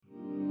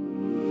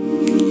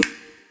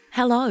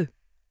Hello.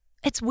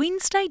 It's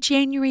Wednesday,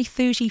 January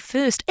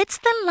 31st. It's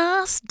the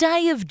last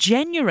day of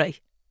January.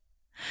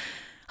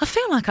 I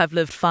feel like I've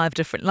lived 5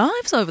 different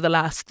lives over the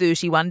last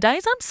 31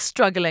 days. I'm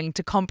struggling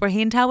to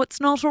comprehend how it's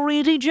not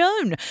already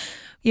June.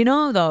 You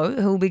know, though,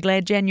 who'll be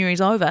glad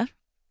January's over?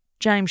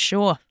 James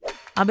Shaw.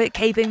 I bet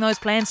keeping those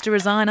plans to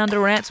resign under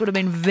wraps would have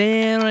been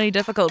very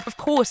difficult. Of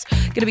course,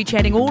 going to be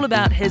chatting all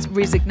about his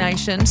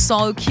resignation.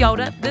 So, kia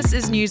ora, this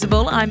is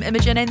Newsable. I'm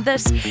Imogen, and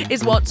this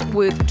is what's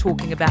worth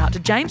talking about.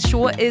 James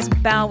Shaw is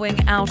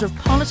bowing out of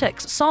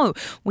politics. So,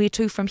 where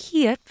to from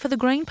here for the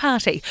Green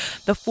Party?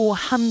 The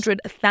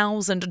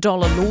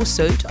 $400,000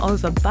 lawsuit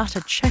over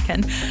butter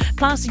chicken.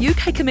 Plus,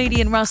 UK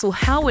comedian Russell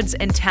Howard's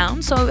in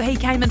town, so he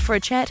came in for a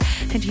chat,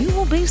 and you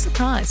will be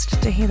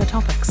surprised to hear the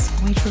topics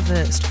we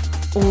traversed.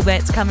 All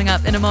that's coming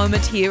up in a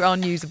moment here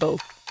on Newsable.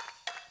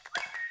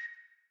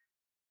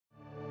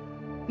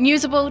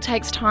 Newsable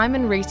takes time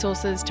and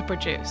resources to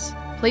produce.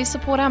 Please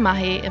support our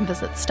mahi and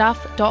visit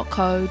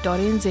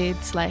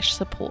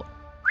stuff.co.nz/support.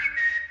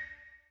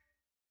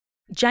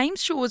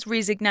 James Shaw's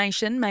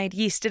resignation made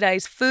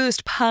yesterday's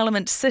first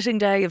Parliament sitting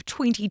day of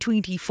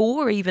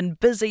 2024 even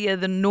busier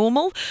than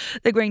normal.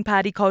 The Green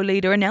Party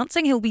co-leader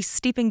announcing he'll be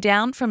stepping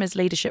down from his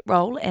leadership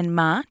role in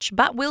March,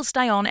 but will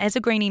stay on as a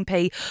Green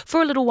MP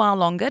for a little while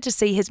longer to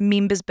see his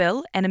members'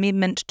 bill, an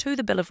amendment to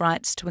the Bill of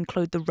Rights to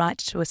include the right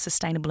to a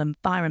sustainable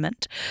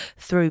environment,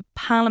 through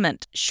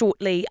Parliament.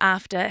 Shortly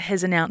after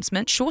his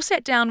announcement, Shaw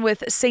sat down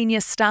with senior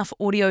staff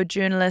audio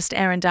journalist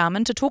Aaron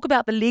Darman to talk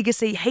about the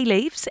legacy he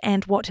leaves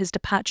and what his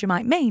departure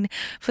might mean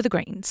for the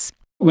Greens.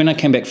 When I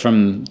came back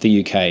from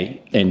the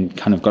UK and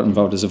kind of got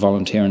involved as a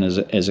volunteer and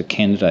as a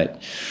candidate,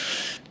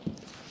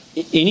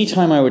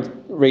 anytime I would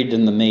read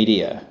in the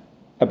media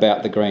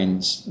about the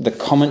Greens, the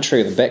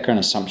commentary or the background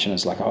assumption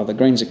is like, oh, the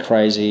Greens are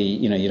crazy,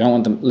 you don't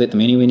want them, let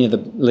them anywhere near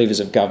the levers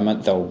of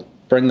government, they'll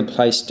bring the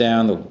place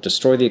down, they'll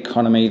destroy the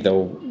economy, a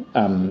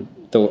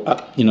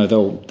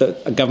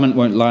government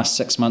won't last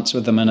 6 months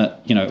with them in it,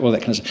 all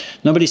that kind of stuff.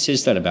 Nobody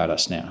says that about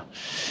us now.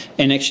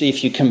 And actually,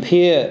 if you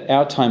compare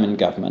our time in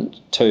government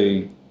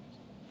to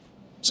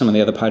some of the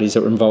other parties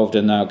that were involved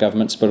in our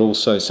governments, but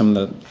also some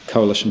of the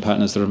coalition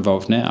partners that are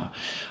involved now,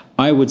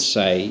 I would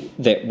say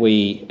that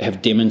we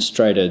have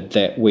demonstrated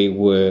that we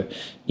were,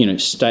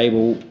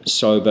 stable,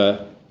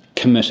 sober,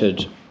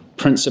 committed,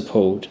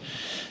 principled,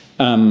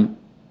 and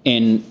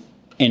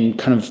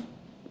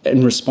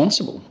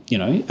responsible,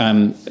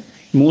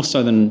 more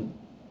so than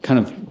kind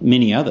of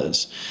many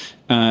others.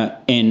 And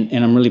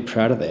I'm really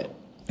proud of that.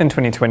 In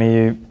 2020,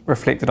 you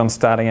reflected on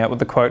starting out with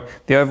the quote,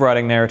 the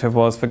overriding narrative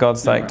was, for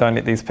God's sake, don't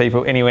let these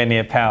people anywhere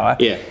near power.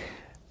 Yeah.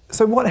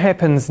 So what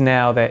happens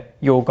now that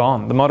you're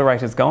gone, the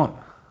moderator's gone?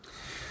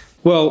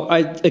 Well,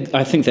 I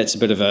think that's a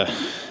bit of I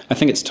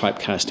think it's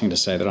typecasting to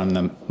say that I'm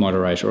the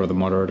moderator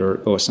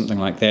or something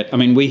like that. I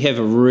mean, we have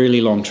a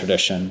really long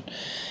tradition.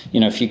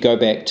 If you go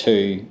back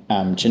to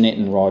Jeanette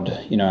and Rod,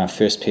 our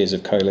first pairs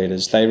of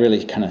co-leaders, they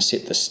really kind of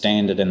set the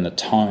standard and the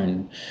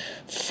tone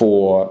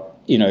for,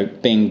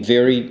 being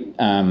very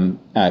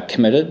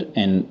committed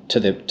and to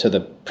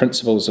the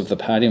principles of the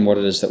party and what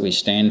it is that we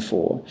stand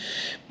for,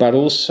 but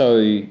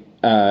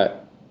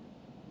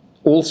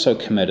also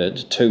committed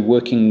to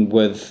working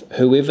with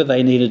whoever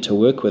they needed to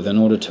work with in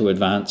order to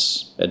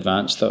advance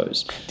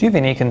those. Do you have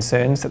any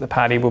concerns that the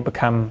party will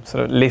become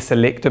sort of less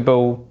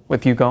electable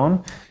with you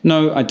gone?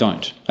 No, I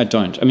don't. I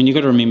mean, you've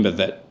got to remember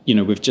that,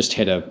 we've just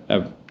had a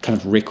kind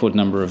of record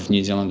number of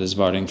New Zealanders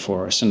voting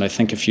for us. And I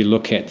think if you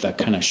look at the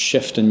kind of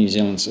shift in New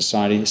Zealand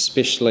society,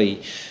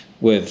 especially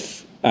with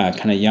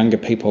kind of younger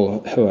people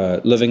who are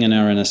living in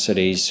our inner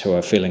cities, who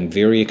are feeling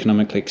very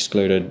economically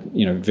excluded,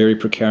 very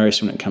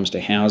precarious when it comes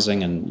to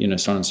housing and,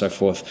 so on and so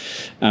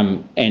forth,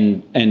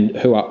 and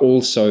who are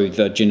also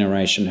the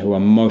generation who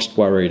are most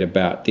worried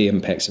about the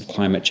impacts of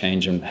climate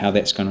change and how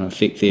that's going to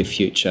affect their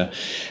future,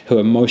 who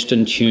are most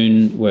in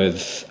tune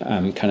with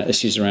kind of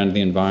issues around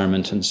the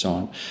environment and so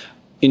on.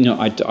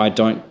 I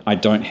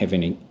don't have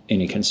any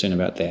concern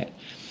about that.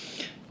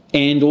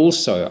 And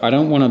also, I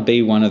don't want to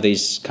be one of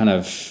these kind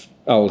of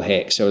old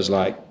hacks. I was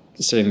like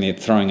sitting there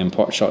throwing in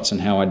pot shots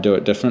and how I do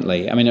it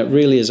differently. I mean, it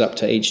really is up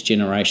to each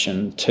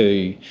generation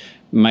to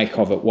make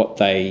of it what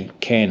they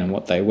can and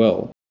what they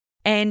will.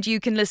 And you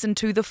can listen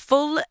to the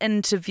full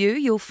interview.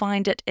 You'll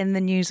find it in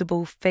the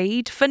Newsable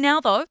feed. For now,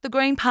 though, the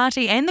Green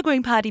Party and the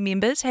Green Party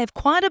members have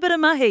quite a bit of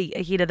mahi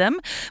ahead of them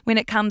when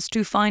it comes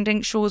to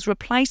finding Shaw's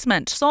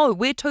replacement. So,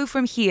 where to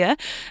from here?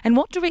 And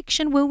what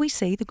direction will we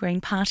see the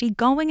Green Party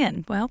going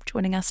in? Well,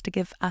 joining us to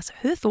give us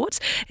her thoughts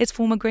is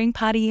former Green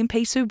Party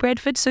MP Sue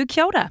Bradford. Sue,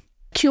 kia ora.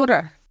 Kia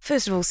ora.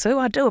 First of all, Sue,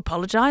 I do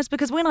apologise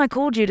because when I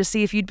called you to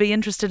see if you'd be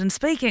interested in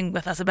speaking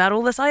with us about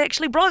all this, I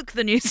actually broke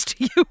the news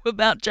to you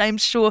about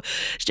James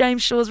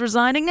Shaw's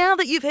resigning. Now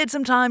that you've had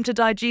some time to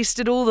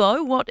digest it all,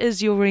 though, what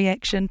is your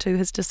reaction to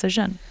his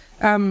decision?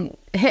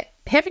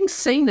 Having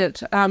seen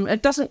it,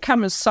 it doesn't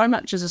come as so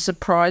much as a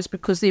surprise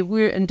because there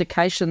were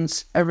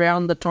indications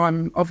around the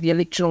time of the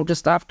election or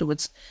just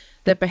afterwards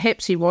that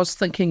perhaps he was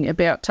thinking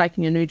about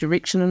taking a new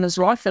direction in his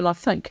life, and I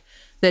think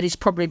that he's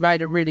probably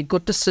made a really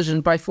good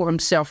decision, both for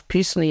himself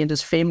personally and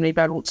his family,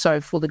 but also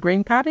for the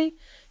Green Party,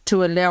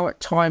 to allow it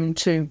time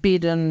to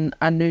bed in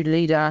a new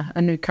leader,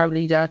 a new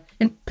co-leader,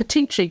 and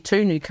potentially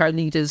 2 new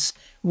co-leaders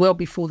well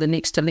before the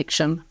next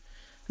election.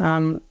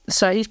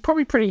 So he's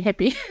probably pretty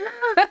happy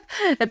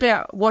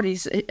about what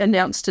he's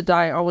announced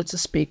today, I would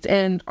suspect.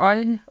 And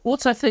I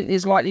also think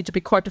there's likely to be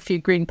quite a few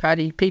Green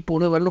Party people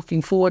who are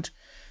looking forward,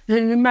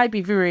 who may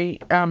be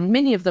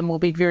many of them will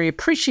be very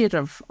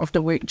appreciative of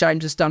the work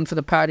James has done for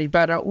the party,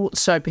 but are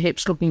also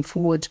perhaps looking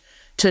forward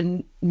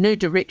to new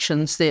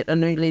directions that a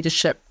new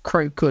leadership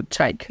crew could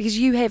take. Because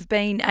you have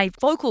been a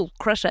vocal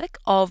critic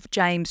of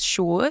James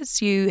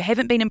Shaw's. You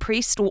haven't been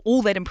impressed or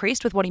all that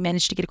impressed with what he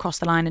managed to get across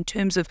the line in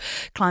terms of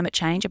climate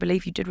change. I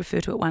believe you did refer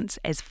to it once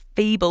as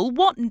feeble.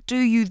 What do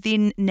you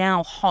then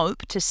now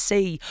hope to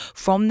see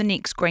from the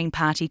next Green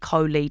Party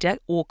co-leader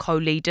or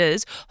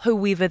co-leaders,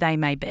 whoever they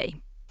may be?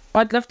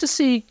 I'd love to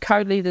see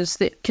co-leaders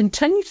that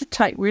continue to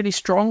take really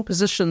strong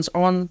positions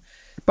on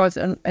both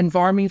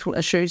environmental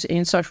issues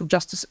and social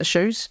justice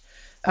issues.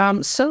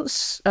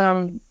 Since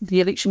the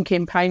election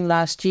campaign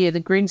last year, the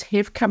Greens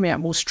have come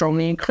out more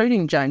strongly,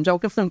 including James. I'll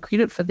give them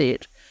credit for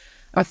that.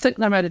 I think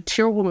they made a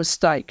terrible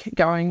mistake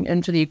going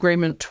into the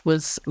agreement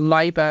with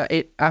Labour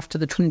after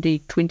the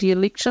 2020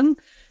 election.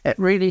 It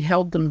really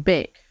held them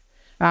back.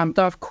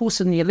 Though, of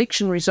course, in the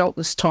election result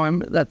this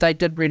time, that they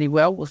did really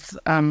well with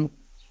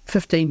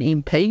 15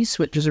 MPs,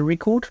 which is a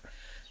record.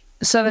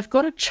 So they've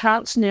got a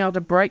chance now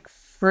to break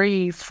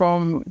free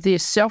from their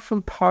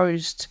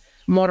self-imposed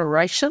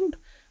moderation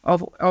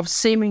of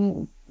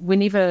seeming,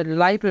 whenever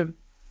Labour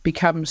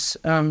becomes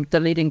the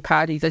leading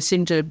party, they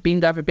seem to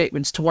bend over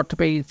backwards to want to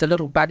be the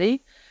little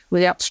buddy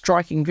without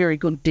striking very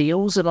good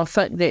deals. And I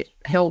think that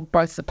held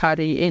both the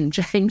party and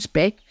James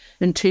back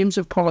in terms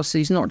of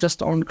policies, not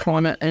just on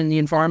climate and the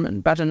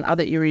environment, but in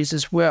other areas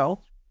as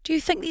well. Do you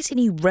think there's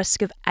any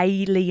risk of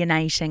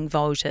alienating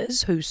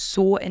voters who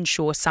saw in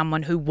Shaw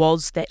someone who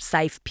was that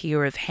safe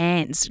pair of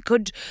hands?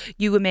 Could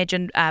you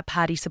imagine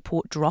party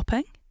support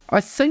dropping? I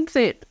think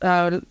that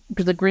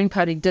the Green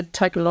Party did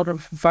take a lot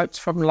of votes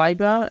from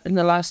Labour in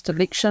the last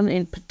election,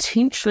 and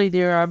potentially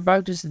there are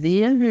voters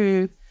there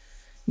who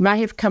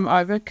may have come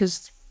over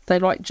because they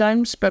like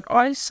James, but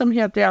I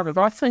somehow doubt it.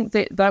 I think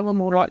that they were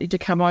more likely to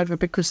come over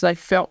because they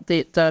felt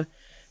that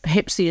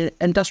perhaps the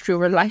industrial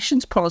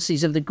relations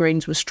policies of the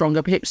Greens were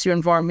stronger, perhaps their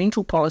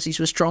environmental policies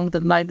were stronger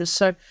than Labour's.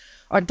 So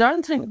I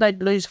don't think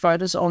they'd lose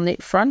voters on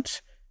that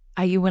front.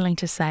 Are you willing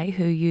to say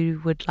who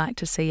you would like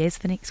to see as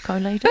the next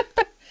co-leader?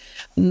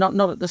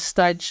 Not at this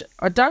stage.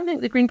 I don't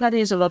think the Green Party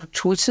has a lot of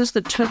choices.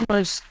 The 2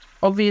 most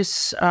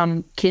obvious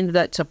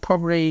candidates are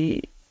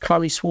probably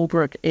Chloe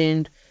Swarbrick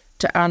and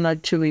Te Ano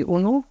Tui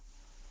Ono.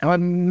 I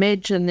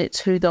imagine that's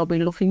who they'll be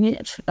looking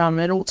at.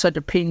 It also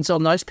depends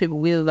on those people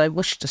whether they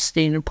wish to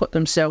stand and put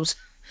themselves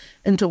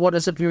into what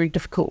is a very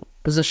difficult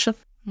position.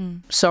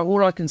 So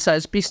all I can say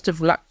is best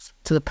of luck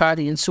to the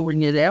party in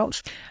sorting it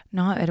out.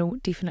 No, it'll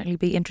definitely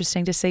be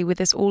interesting to see where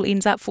this all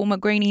ends up. Former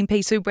Green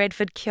MP Sue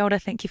Bradford, kia ora,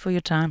 thank you for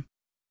your time.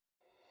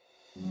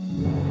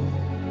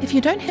 If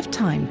you don't have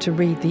time to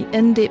read the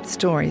in-depth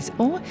stories,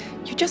 or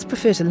you just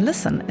prefer to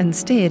listen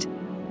instead,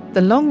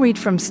 The Long Read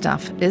From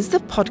Stuff is the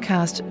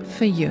podcast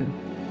for you.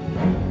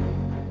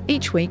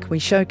 Each week we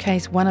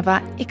showcase one of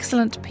our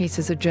excellent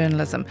pieces of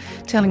journalism,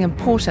 telling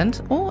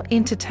important or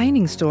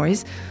entertaining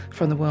stories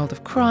from the world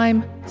of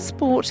crime,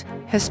 sport,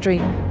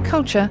 history,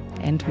 culture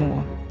and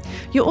more.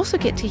 You'll also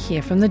get to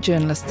hear from the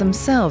journalists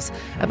themselves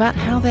about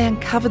how they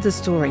uncovered the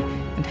story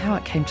and how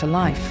it came to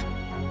life.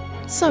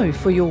 So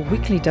for your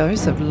weekly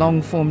dose of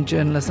long-form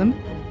journalism,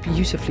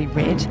 beautifully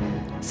read,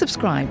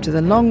 subscribe to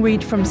The Long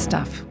Read From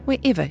Stuff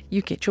wherever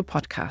you get your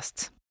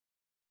podcasts.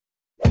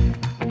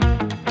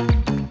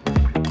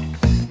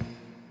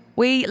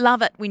 We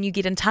love it when you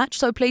get in touch,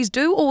 so please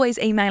do always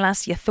email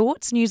us your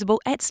thoughts,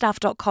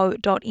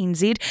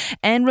 newsable@stuff.co.nz.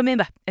 And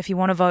remember, if you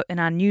want to vote in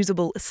our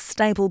Newsable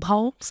staple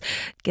polls,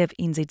 give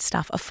NZ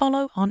Stuff a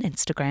follow on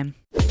Instagram.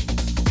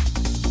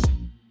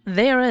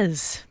 There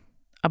is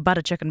a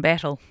butter chicken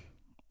battle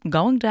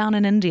going down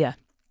in India.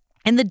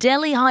 In the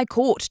Delhi High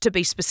Court, to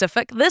be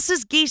specific. This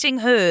is getting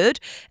heard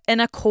in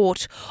a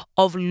court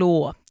of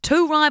law.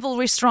 2 rival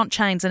restaurant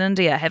chains in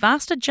India have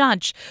asked a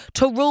judge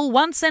to rule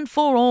once and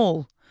for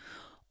all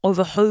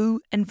over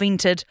who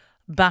invented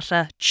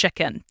butter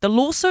chicken. The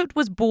lawsuit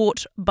was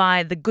brought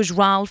by the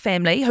Gujral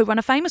family, who run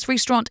a famous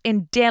restaurant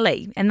in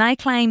Delhi, and they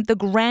claim the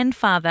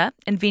grandfather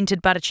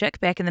invented butter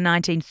chick back in the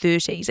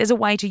 1930s as a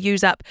way to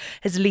use up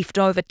his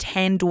leftover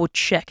tandoor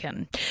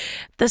chicken.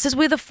 This is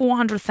where the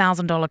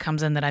 $400,000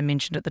 comes in that I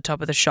mentioned at the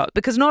top of the show,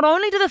 because not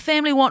only do the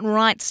family want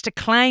rights to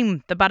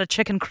claim the butter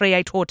chicken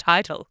creator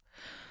title,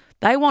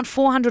 they want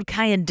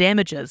 $400,000 in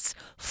damages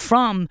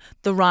from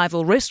the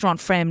rival restaurant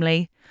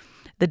family,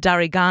 the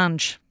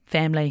Dariganj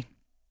family.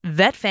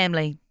 That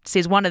family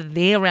says one of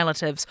their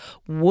relatives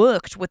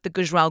worked with the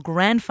Gujral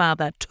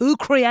grandfather to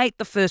create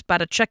the first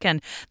butter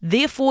chicken.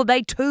 Therefore,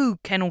 they too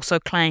can also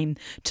claim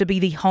to be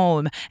the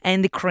home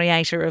and the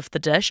creator of the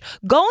dish,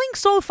 going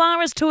so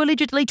far as to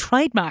allegedly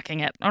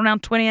trademarking it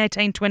around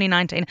 2018,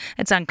 2019.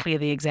 It's unclear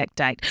the exact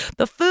date.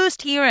 The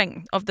first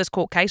hearing of this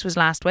court case was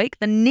last week.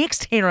 The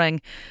next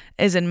hearing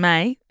is in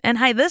May. And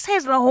hey, this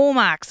has the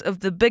hallmarks of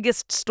the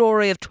biggest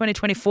story of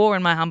 2024,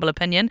 in my humble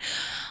opinion.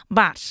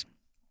 But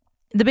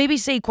the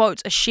BBC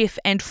quotes a chef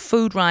and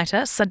food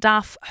writer,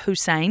 Sadaf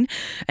Hussain,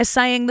 as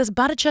saying this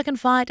butter chicken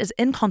fight is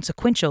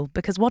inconsequential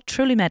because what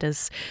truly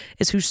matters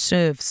is who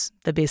serves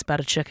the best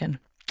butter chicken.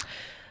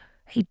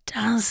 He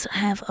does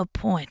have a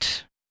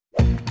point.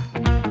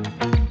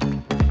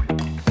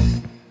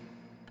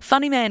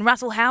 Funnyman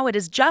Russell Howard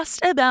is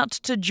just about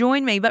to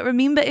join me. But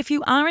remember, if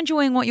you are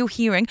enjoying what you're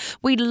hearing,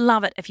 we'd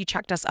love it if you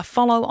chucked us a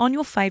follow on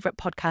your favourite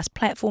podcast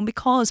platform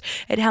because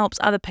it helps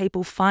other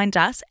people find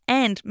us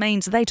and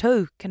means they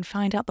too can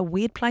find out the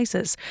weird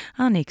places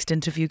our next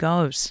interview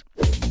goes.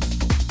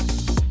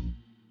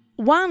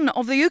 One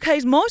of the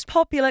UK's most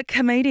popular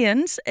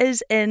comedians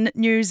is in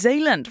New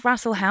Zealand.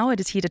 Russell Howard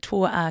is here to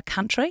tour our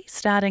country,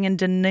 starting in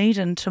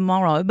Dunedin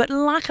tomorrow. But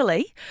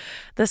luckily,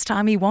 this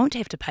time he won't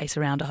have to pace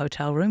around a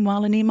hotel room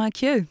while in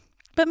MIQ.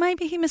 But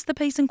maybe he missed the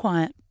peace and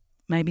quiet.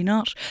 Maybe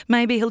not.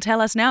 Maybe he'll tell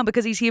us now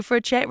because he's here for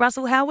a chat.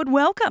 Russell Howard,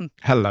 welcome.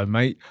 Hello,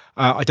 mate.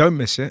 I don't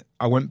miss it.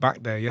 I went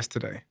back there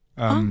yesterday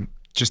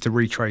just to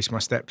retrace my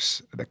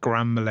steps at the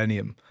Grand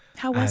Millennium.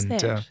 How was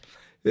that?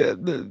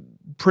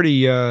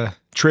 Pretty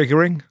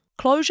triggering.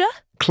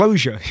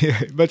 Closure,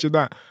 yeah, imagine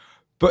that.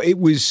 But it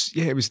was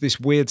this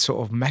weird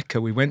sort of Mecca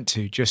we went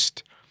to.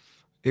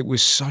 It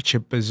was such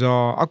a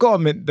bizarre. I've got to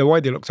admit, the way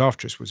they looked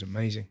after us was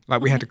amazing.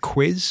 Like we had a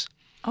quiz,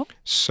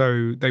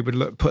 so they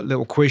would put a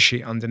little quiz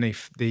sheet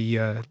underneath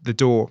the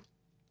door,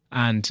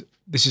 and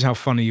this is how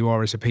funny you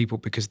are as a people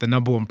because the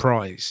number one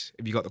prize,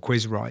 if you got the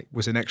quiz right,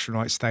 was an extra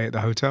night stay at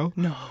the hotel.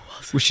 No, it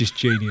wasn't. Which is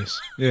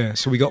genius. Yeah,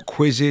 so we got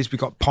quizzes, we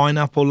got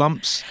pineapple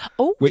lumps,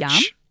 which.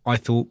 Yum. I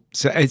thought,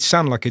 so it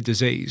sounded like a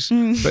disease,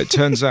 but it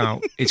turns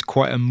out it's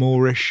quite a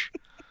Moorish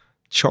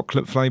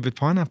chocolate-flavoured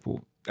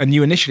pineapple. And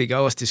you initially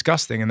go, oh, it's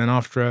disgusting. And then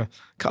after a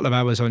couple of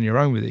hours on your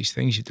own with these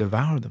things, you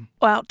devour them.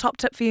 Well, top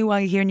tip for you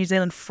while you're here in New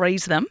Zealand,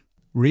 freeze them.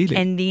 Really?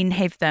 And then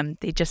have them.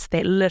 They're just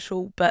that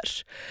little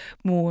bit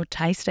more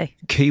tasty.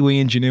 Kiwi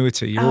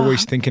ingenuity. You're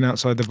always thinking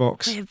outside the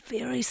box. We're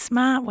very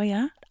smart, we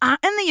are. In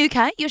the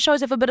UK, your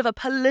shows have a bit of a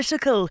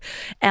political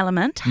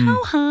element.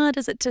 How hard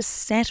is it to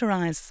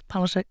satirise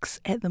politics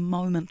at the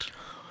moment?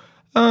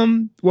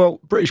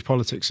 Well, British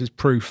politics is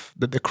proof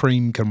that the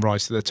cream can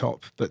rise to the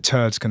top, but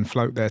turds can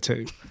float there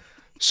too.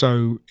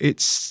 So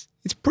it's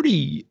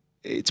pretty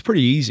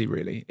easy,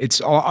 really.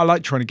 I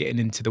like trying to get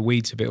into the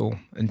weeds of it all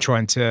and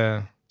trying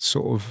to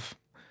sort of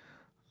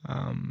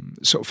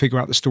figure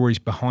out the stories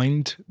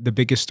behind the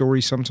bigger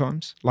stories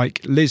sometimes. Like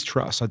Liz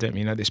Truss, I don't know if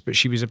you know this, but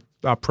she was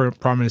our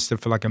Prime Minister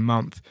for like a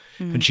month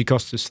and she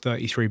cost us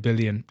 33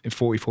 billion in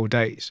 44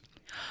 days,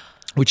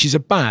 which is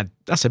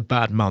that's a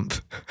bad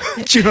month.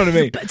 Do you know what I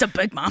mean? It's a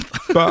big month.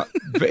 but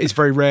it's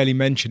very rarely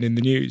mentioned in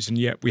the news, and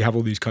yet we have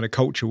all these kind of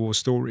culture war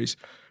stories.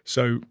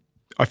 So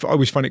I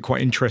always find it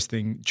quite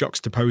interesting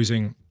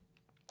juxtaposing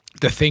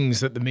the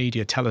things that the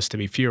media tell us to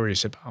be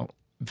furious about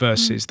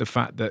versus the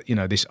fact that, you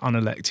know, this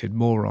unelected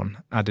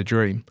moron had a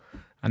dream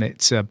and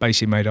it's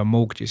basically made our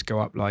mortgages go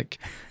up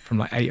from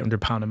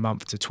 £800 a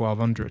month to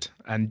 £1,200.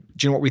 And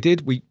do you know what we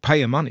did? We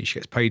pay her money. She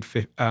gets paid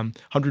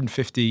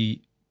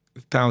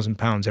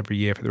 £150,000 every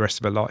year for the rest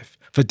of her life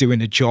for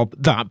doing a job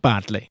that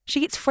badly. She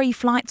gets free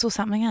flights or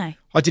something, eh?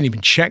 I didn't even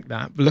check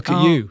that, but look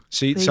at you.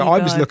 See, so I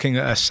was looking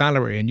at her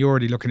salary and you're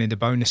already looking into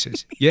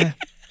bonuses. Yeah.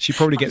 She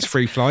probably gets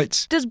free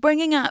flights. Does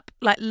bringing up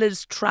like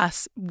Liz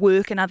Truss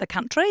work in other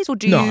countries, or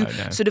do you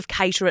sort of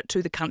cater it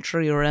to the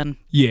country you're in?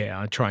 Yeah,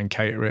 I try and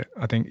cater it.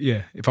 I think,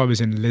 if I was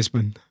in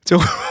Lisbon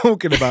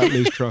talking about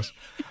Liz Truss,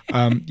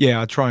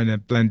 I try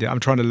and blend it. I'm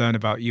trying to learn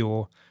about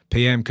your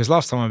PM because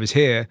last time I was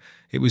here,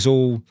 it was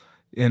all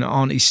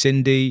Auntie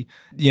Cindy,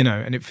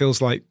 and it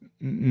feels like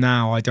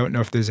now I don't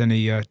know if there's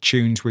any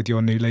tunes with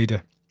your new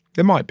leader.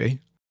 There might be.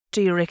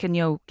 Do you reckon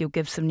you'll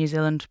give some New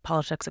Zealand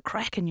politics a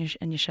crack in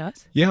your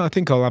shows? Yeah, I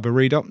think I'll have a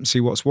read up and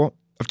see what's what.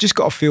 I've just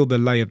got to feel the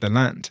lay of the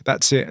land.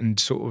 That's it. And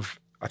sort of,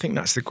 I think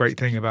that's the great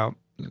thing about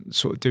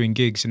sort of doing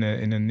gigs in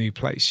a new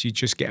place. You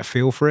just get a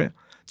feel for it.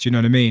 Do you know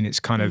what I mean? It's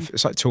kind of,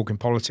 it's like talking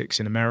politics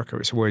in America.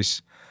 It's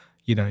always,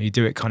 you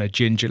do it kind of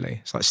gingerly.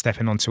 It's like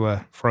stepping onto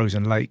a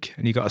frozen lake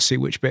and you got to see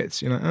which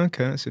bits. You're like,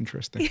 okay, that's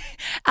interesting.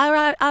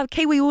 Are our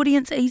Kiwi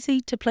audience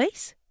easy to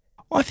please?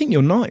 I think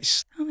you're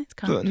nice. Oh, that's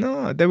kind. But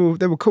no, they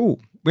were cool.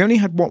 We only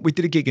had we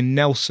did a gig in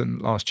Nelson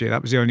last year.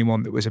 That was the only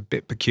one that was a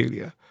bit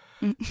peculiar.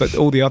 But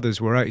all the others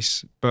were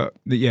ace. But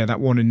that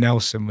one in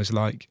Nelson was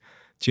like,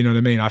 do you know what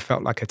I mean? I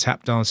felt like a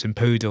tap dancing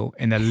poodle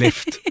in a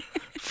lift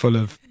full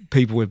of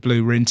people with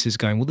blue rinses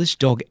going, will this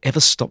dog ever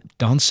stop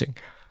dancing?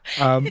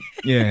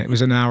 Yeah, it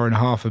was an hour and a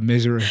half of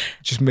misery.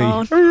 Just me.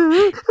 Oh.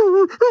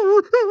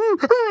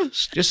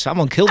 Just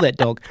someone kill that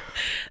dog.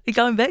 You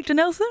going back to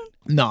Nelson?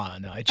 No,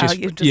 it just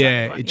you're just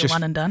yeah, you're it just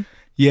one and done.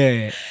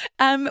 yeah.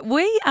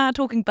 We are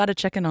talking butter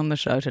chicken on the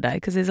show today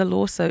because there's a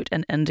lawsuit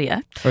in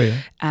India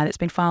that's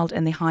been filed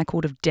in the High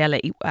Court of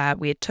Delhi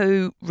where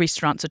two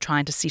restaurants are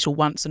trying to settle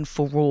once and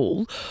for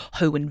all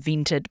who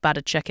invented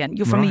butter chicken.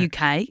 You're from the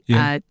UK.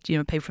 Yeah.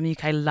 People from the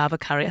UK love a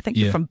curry. I think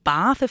you're from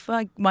Bath, if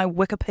my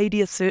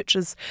Wikipedia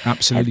searches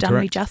Absolutely have done me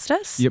correct.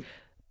 justice. Yep.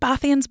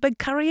 Bathians big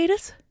curry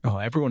eaters? Oh,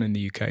 everyone in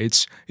the UK.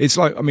 It's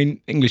like, I mean,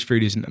 English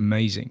food isn't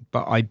amazing,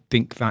 but I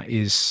think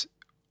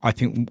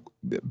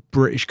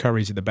British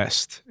curries are the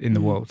best in the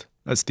world.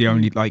 That's the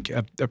only, like,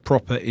 a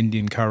proper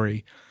Indian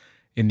curry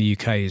in the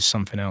UK is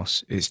something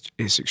else. It's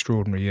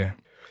extraordinary, yeah.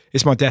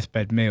 It's my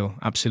deathbed meal,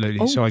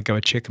 absolutely. Oh. So I'd go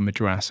a chicken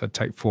madras, I'd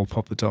take 4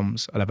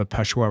 poppadoms, I'd have a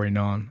peshwari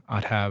naan,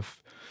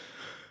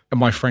 and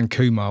my friend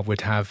Kumar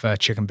would have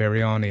chicken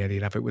biryani, and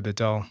he'd have it with a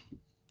dal.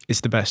 It's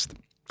the best.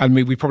 I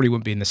mean, we probably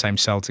wouldn't be in the same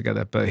cell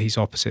together, but he's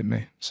opposite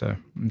me, so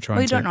I'm trying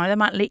Well, you to... don't know. They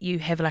might let you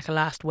have like a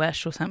last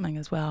wish or something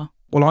as well.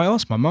 Well, I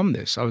asked my mum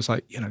this. I was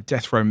like,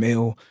 death row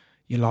meal,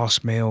 your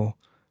last meal,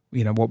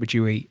 what would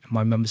you eat? And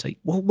my mum was like,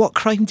 well, what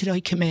crime did I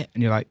commit?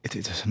 And you're like, it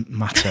doesn't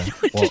matter.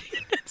 What?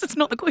 It's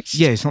not the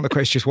question. Yeah, it's not the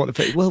question, just what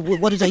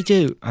did I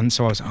do? And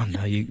so I was like, oh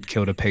no, you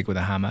killed a pig with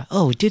a hammer.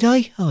 Oh, did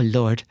I? Oh,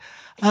 Lord.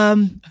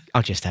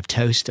 I'll just have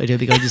toast. I don't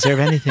think I deserve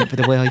anything for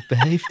the way I've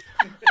behaved.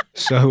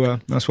 So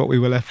that's what we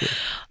were left with.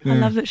 Yeah. I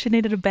love that she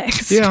needed a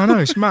backstory. Yeah, I know.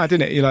 It's mad,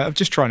 isn't it? You're like, I'm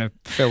just trying to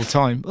fill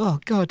time. Oh,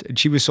 God. And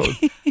she was sort of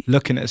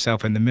looking at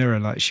herself in the mirror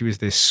like she was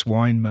this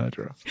swine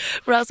murderer.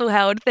 Russell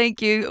Howard,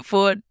 thank you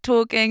for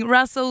talking.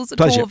 Russell's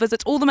Pleasure. tour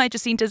visits all the major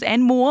centres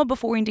and more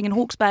before ending in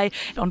Hawke's Bay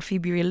on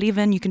February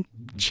 11. You can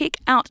check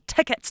out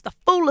tickets. The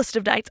full list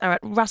of dates are at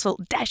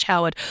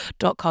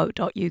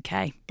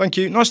russell-howard.co.uk. Thank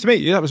you. Nice to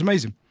meet you. That was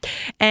amazing.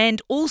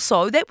 And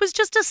also, that was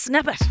just a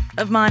snippet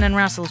of mine and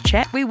Russell's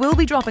chat. We will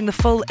be dropping the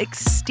full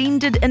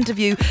extended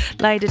interview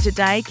later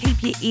today.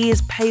 Keep your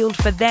ears peeled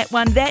for that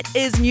one. That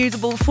is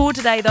Newsable for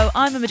today, though.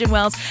 I'm Imogen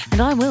Wells, and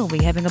I will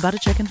be having a butter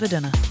chicken for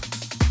dinner.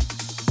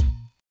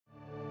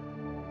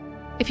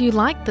 If you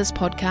like this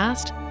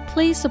podcast,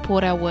 please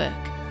support our work.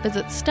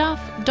 Visit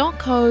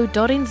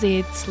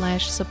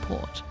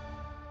stuff.co.nz/support.